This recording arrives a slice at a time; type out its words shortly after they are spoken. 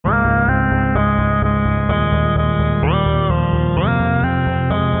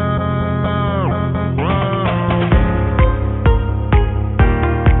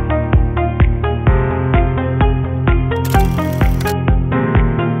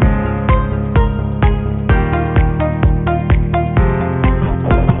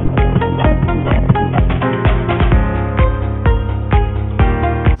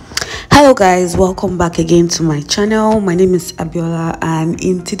Guys, welcome back again to my channel. My name is Abiola, and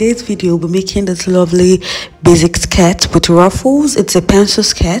in today's video we'll be making this lovely basic skirt with ruffles. It's a pencil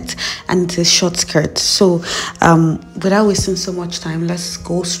skirt and it's a short skirt. So without wasting so much time, let's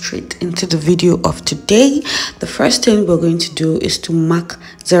go straight into the video of today. The first thing we're going to do is to mark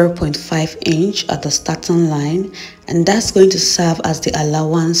 0.5 inch at the starting line, and that's going to serve as the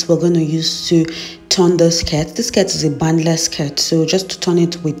allowance we're going to use to turn the skirt. This skirt is a bandless skirt, so just to turn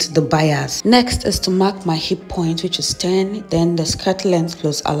it with the bias. Next is to mark my hip point, which is 10, then the skirt length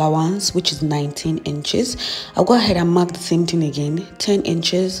plus allowance, which is 19 inches. I'll go ahead and mark the same thing again, 10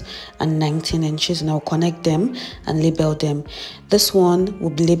 inches and 19 inches, and I'll connect them and label them. This one will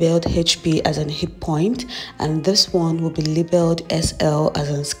be labeled HP as an hip point, and this one will be labeled SL as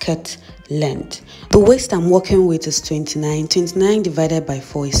a skirt length. The waist I'm working with is 29 divided by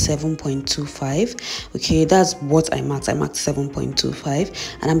 4 is 7.25. okay, that's what I marked 7.25,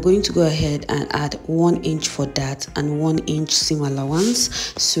 and I'm going to go ahead and add 1 inch for that and 1 inch seam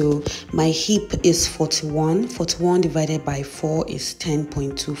allowance. So my hip is 41 divided by 4 is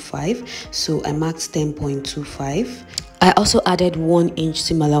 10.25, so I marked 10.25. I also added 1 inch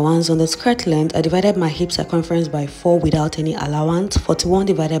seam allowance. On the skirt length, I divided my hip circumference by 4 without any allowance. 41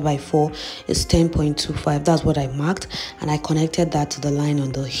 divided by 4 is 10.25. That's what I marked, and I connected that to the line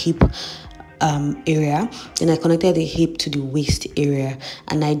on the hip area. Then I connected the hip to the waist area,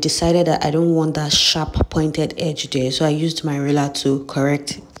 and I decided that I don't want that sharp pointed edge there, so I used my ruler to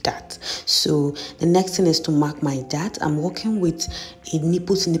correct that. So the next thing is to mark my dart. I'm working with a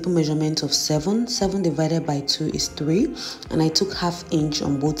nipple to nipple measurement of 7 divided by 2 is 3, and I took ½ inch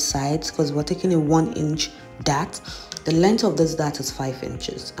on both sides because we're taking a 1 inch dart. The length of this dart is 5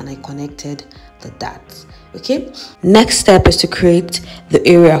 inches, and I connected the darts. Okay, next step is to create the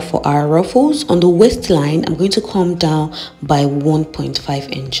area for our ruffles. On the waistline, I'm going to come down by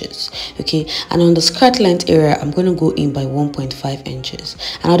 1.5 inches. Okay, and on the skirt length area, I'm going to go in by 1.5 inches,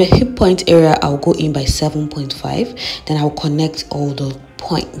 and at the hip point area, I'll go in by 7.5. then I'll connect all the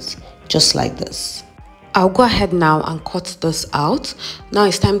points just like this. I'll go ahead now and cut this out. Now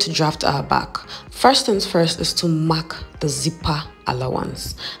it's time to draft our back. First things first is to mark the zipper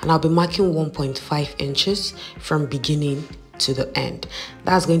allowance, and I'll be marking 1.5 inches from beginning to the end.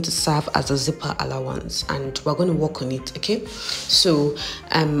 That's going to serve as a zipper allowance, and we're going to work on it. Okay, so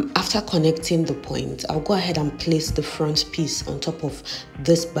after connecting the point, I'll go ahead and place the front piece on top of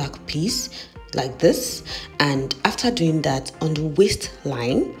this back piece like this, and after doing that, on the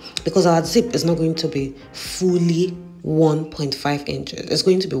waistline, because our zip is not going to be fully 1.5 inches, it's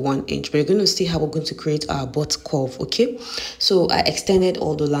going to be 1 inch, but you're going to see how we're going to create our butt curve. Okay, so I extended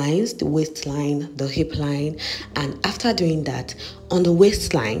all the lines, the waistline, the hip line, and after doing that, on the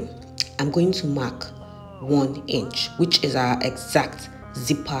waistline, I'm going to mark 1 inch, which is our exact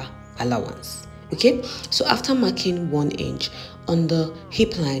zipper allowance. Okay, so after marking 1 inch, on the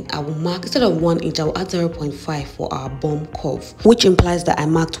hip line, I will mark, instead of 1 inch, I will add 0.5 for our bum curve, which implies that I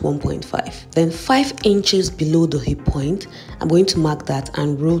marked 1.5. Then 5 inches below the hip point, I'm going to mark that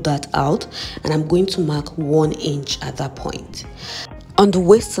and roll that out, and I'm going to mark 1 inch at that point. On the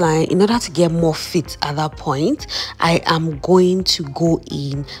waistline, in order to get more fit at that point, I am going to go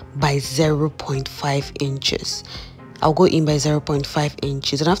in by 0.5 inches. I'll go in by 0.5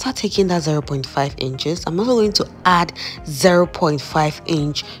 inches, and after taking that 0.5 inches, I'm also going to add 0.5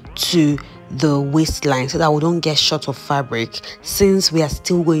 inch to the waistline so that we don't get short of fabric, since we are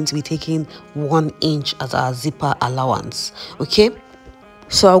still going to be taking 1 inch as our zipper allowance. Okay,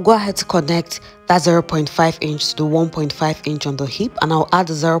 so I'll go ahead to connect that 0.5 inch to the 1.5 inch on the hip, and I'll add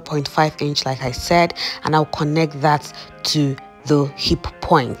the 0.5 inch like I said, and I'll connect that to the hip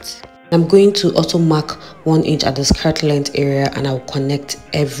point. I'm going to also mark 1 inch at the skirt length area, and I'll connect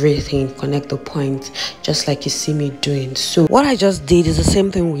everything, connect the point, just like you see me doing. So what I just did is the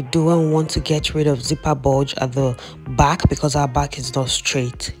same thing we do when we want to get rid of zipper bulge at the back, because our back is not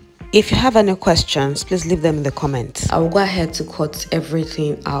straight. If you have any questions, please leave them in the comments. I will go ahead to cut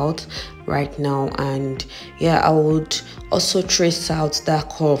everything out right now, and yeah, I would also trace out that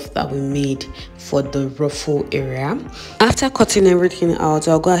curve that we made for the ruffle area. After cutting everything out,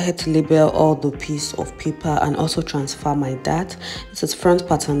 I'll go ahead to label all the piece of paper and also transfer my dart. This is front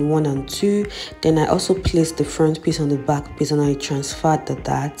pattern 1 and 2. Then I also placed the front piece on the back piece, and I transferred the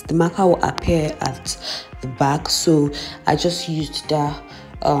dart. The marker will appear at the back, so I just used that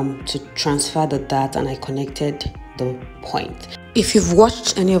to transfer the dart, and I connected the point. If you've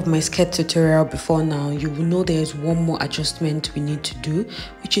watched any of my skirt tutorial before now, you will know there is one more adjustment we need to do,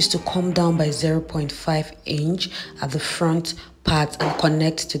 which is to come down by 0.5 inch at the front part and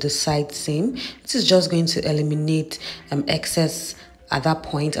connect to the side seam. This is just going to eliminate excess at that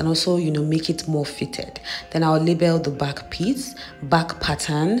point, and also, you know, make it more fitted. Then I'll label the back piece, back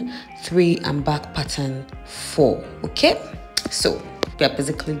pattern 3 and back pattern 4. Okay, so we are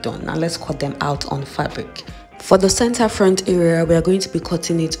basically done. Now let's cut them out on fabric. For the center front area, we are going to be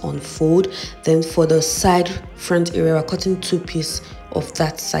cutting it on fold. Then for the side front area, we're cutting 2 pieces of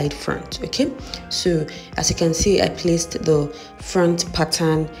that side front. Okay, so as you can see, I placed the front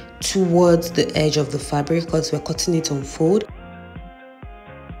pattern towards the edge of the fabric because we're cutting it on fold.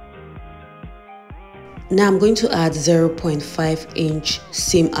 Now I'm going to add 0.5 inch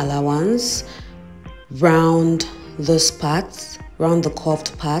seam allowance round this part, round the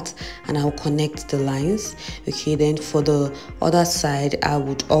curved part, and I'll connect the lines. Okay, then for the other side, I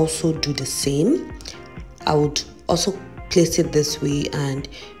would also do the same. I would also place it this way and,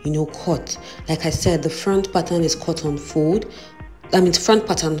 you know, cut. Like I said, the front pattern is cut on fold. I mean, front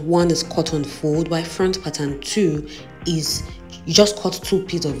pattern 1 is cut on fold, while front pattern 2 is you just cut 2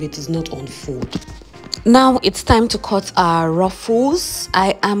 pieces of it, is not on fold. Now it's time to cut our ruffles.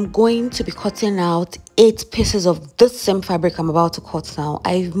 I am going to be cutting out 8 pieces of this same fabric I'm about to cut now.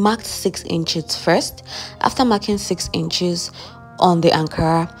 I've marked 6 inches first. After marking 6 inches on the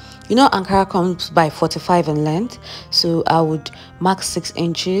Ankara, you know, Ankara comes by 45 in length, so I would mark 6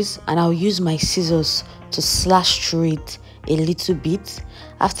 inches and I'll use my scissors to slash through it a little bit.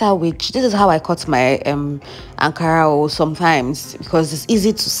 After which, this is how I cut my Ankara, or sometimes, because it's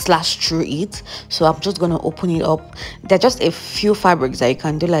easy to slash through it. So I'm just gonna open it up. There are just a few fabrics that you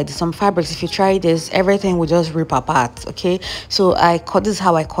can do like this. Some fabrics, if you try this, everything will just rip apart. Okay, so this is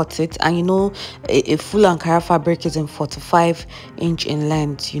how I cut it. And you know, a full Ankara fabric is in 45 inch in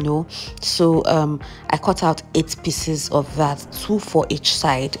length, you know. So I cut out 8 pieces of that, 2 for each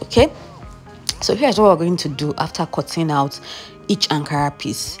side. Okay, so here's what we're going to do after cutting out each Ankara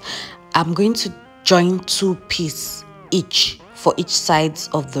piece. I'm going to join 2 pieces each for each sides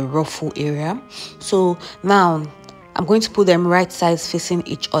of the ruffle area. So now I'm going to put them right sides facing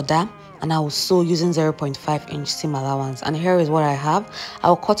each other, and I will sew using 0.5 inch seam allowance. And here is what I have.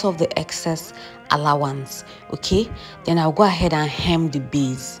 I'll cut off the excess allowance. Okay, then I'll go ahead and hem the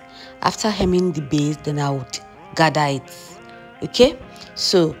base. After hemming the base, then I would gather it. Okay,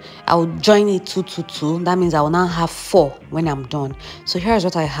 so I will join it 2 to 2. That means I will now have 4 when I'm done. So here's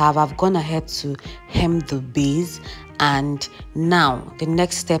what I have. I've gone ahead to hem the base, and now the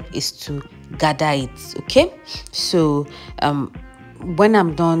next step is to gather it. Okay, so when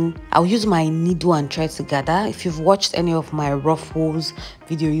I'm done, I'll use my needle and thread to gather. If you've watched any of my ruffles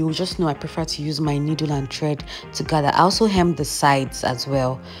video, you will just know I prefer to use my needle and thread to gather. I also hem the sides as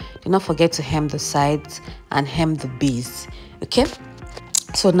well. Do not forget to hem the sides and hem the base. Okay,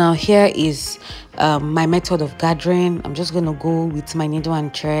 so now here is my method of gathering. I'm just gonna go with my needle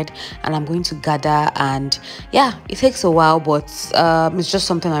and thread, and I'm going to gather. And yeah, it takes a while, but it's just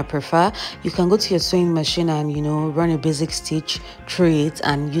something I prefer. You can go to your sewing machine and, you know, run a basic stitch through it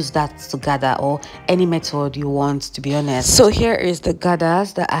and use that to gather, or any method you want, to be honest. So here is the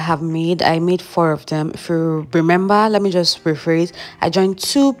gathers that I have made. I made 4 of them. If you remember, let me just rephrase. I joined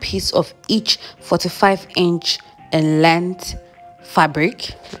 2 pieces of each 45 inch in length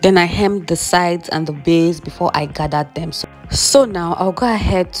fabric, then I hemmed the sides and the base before I gathered them. So now I'll go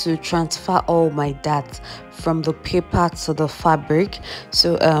ahead to transfer all my darts from the paper to the fabric.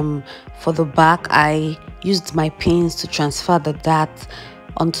 So for the back, I used my pins to transfer the darts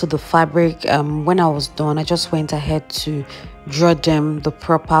onto the fabric. When I was done, I just went ahead to draw them the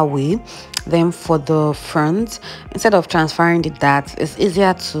proper way. Then for the front, instead of transferring the dart, it's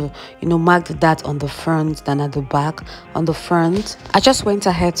easier to, you know, mark the dart on the front than at the back. On the front, I just went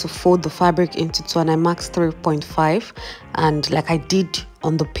ahead to fold the fabric into 2, and I marked 3.5, and like I did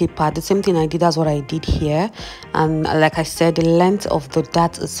on the paper, the same thing I did, that's what I did here. And like I said, the length of the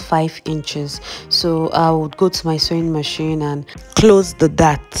dart is 5 inches. So I would go to my sewing machine and close the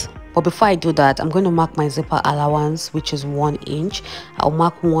dart. But before I do that, I'm going to mark my zipper allowance, which is 1 inch. I'll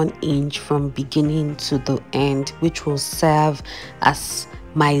mark 1 inch from beginning to the end, which will serve as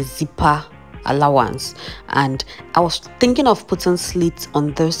my zipper allowance. And I was thinking of putting slits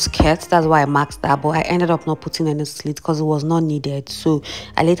on the skirt, that's why I marked that, but I ended up not putting any slits because it was not needed. So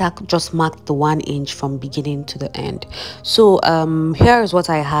I later just marked the 1 inch from beginning to the end. So here is what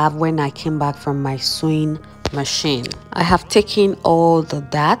I have when I came back from my sewing machine. I have taken all the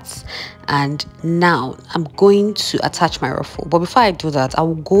darts, and now I'm going to attach my ruffle. But before I do that, I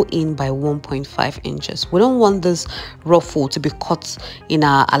will go in by 1.5 inches. We don't want this ruffle to be cut in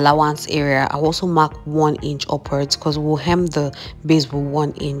our allowance area. I'll also mark 1 inch upwards because we'll hem the base with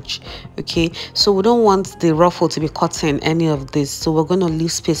 1 inch. Okay, so we don't want the ruffle to be cut in any of this, so we're going to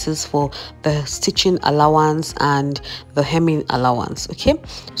leave spaces for the stitching allowance and the hemming allowance. Okay,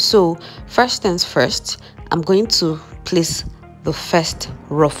 so first things first, I'm going to place the first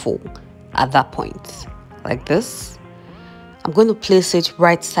ruffle at that point like this. I'm going to place it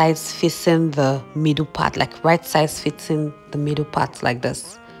right sides facing the middle part, like right sides facing the middle part like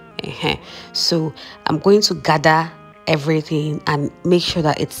this. So I'm going to gather everything and make sure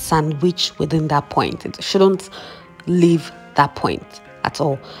that it's sandwiched within that point. It shouldn't leave that point at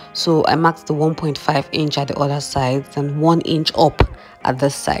all. So I marked the 1.5 inch at the other side and 1 inch up at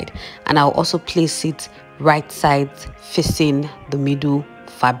this side, and I'll also place it right sides facing the middle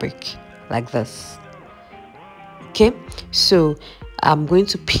fabric like this. Okay, so I'm going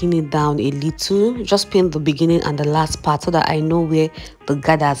to pin it down a little, just pin the beginning and the last part so that I know where the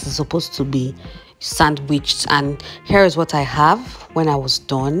gathers is supposed to be sandwiched. And here is what I have when I was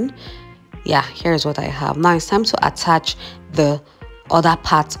done. Yeah, here is what I have. Now it's time to attach the other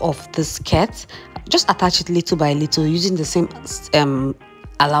part of the skirt. Just attach it little by little using the same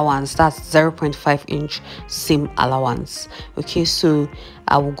allowance. That's 0.5 inch seam allowance. Okay, so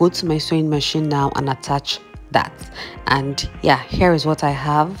I will go to my sewing machine now and attach that. And yeah, here is what I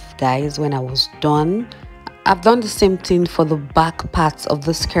have, guys, when I was done. I've done the same thing for the back parts of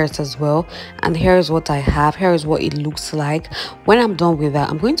the skirt as well, and here is what I have. Here is what it looks like. When I'm done with that,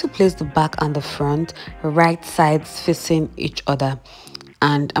 I'm going to place the back and the front right sides facing each other,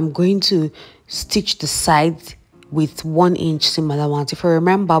 and I'm going to stitch the sides with 1 inch seam allowance. If you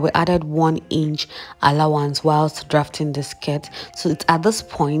remember, we added 1 inch allowance whilst drafting the skirt, so it's at this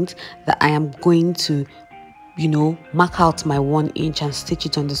point that I am going to, you know, mark out my 1 inch and stitch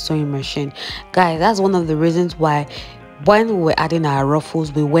it on the sewing machine. Guys, that's one of the reasons why when we were adding our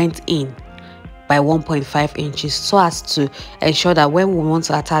ruffles, we went in by 1.5 inches so as to ensure that when we want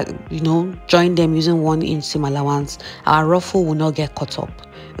to attach, you know, join them using 1 inch seam allowance, our ruffle will not get cut up.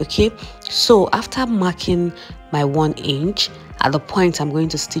 Okay, so after marking my 1 inch at the point I'm going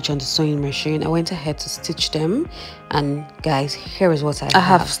to stitch on the sewing machine, I went ahead to stitch them, and guys, here is what I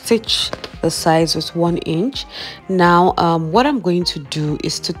have stitched the sides with 1 inch. Now what I'm going to do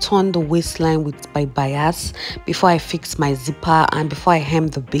is to turn the waistline with my bias before I fix my zipper and before I hem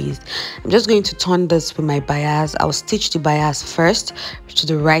the base. I'm just going to turn this with my bias. I'll stitch the bias first to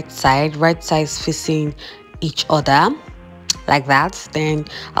the right sides facing each other like that. Then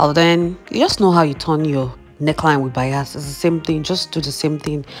you just know how you turn your neckline with bias. It's the same thing, just do the same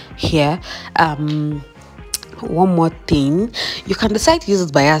thing here. One more thing, you can decide to use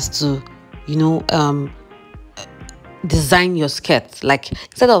this bias to, you know, design your skirt. Like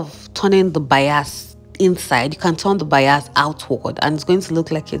instead of turning the bias inside, you can turn the bias outward, and it's going to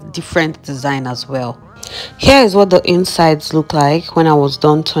look like a different design as well. Here is what the insides look like when I was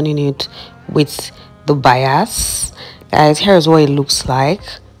done turning it with the bias. Guys, here is what it looks like.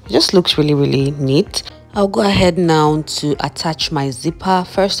 It just looks really, really neat. I'll go ahead now to attach my zipper.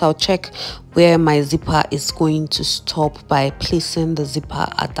 First, I'll check where my zipper is going to stop by placing the zipper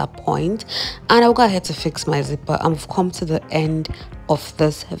at that point, and I'll go ahead to fix my zipper. I've come to the end of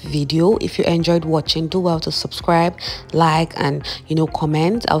this video. If you enjoyed watching, do well to subscribe, like, and, you know,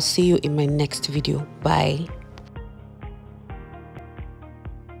 comment. I'll see you in my next video. Bye.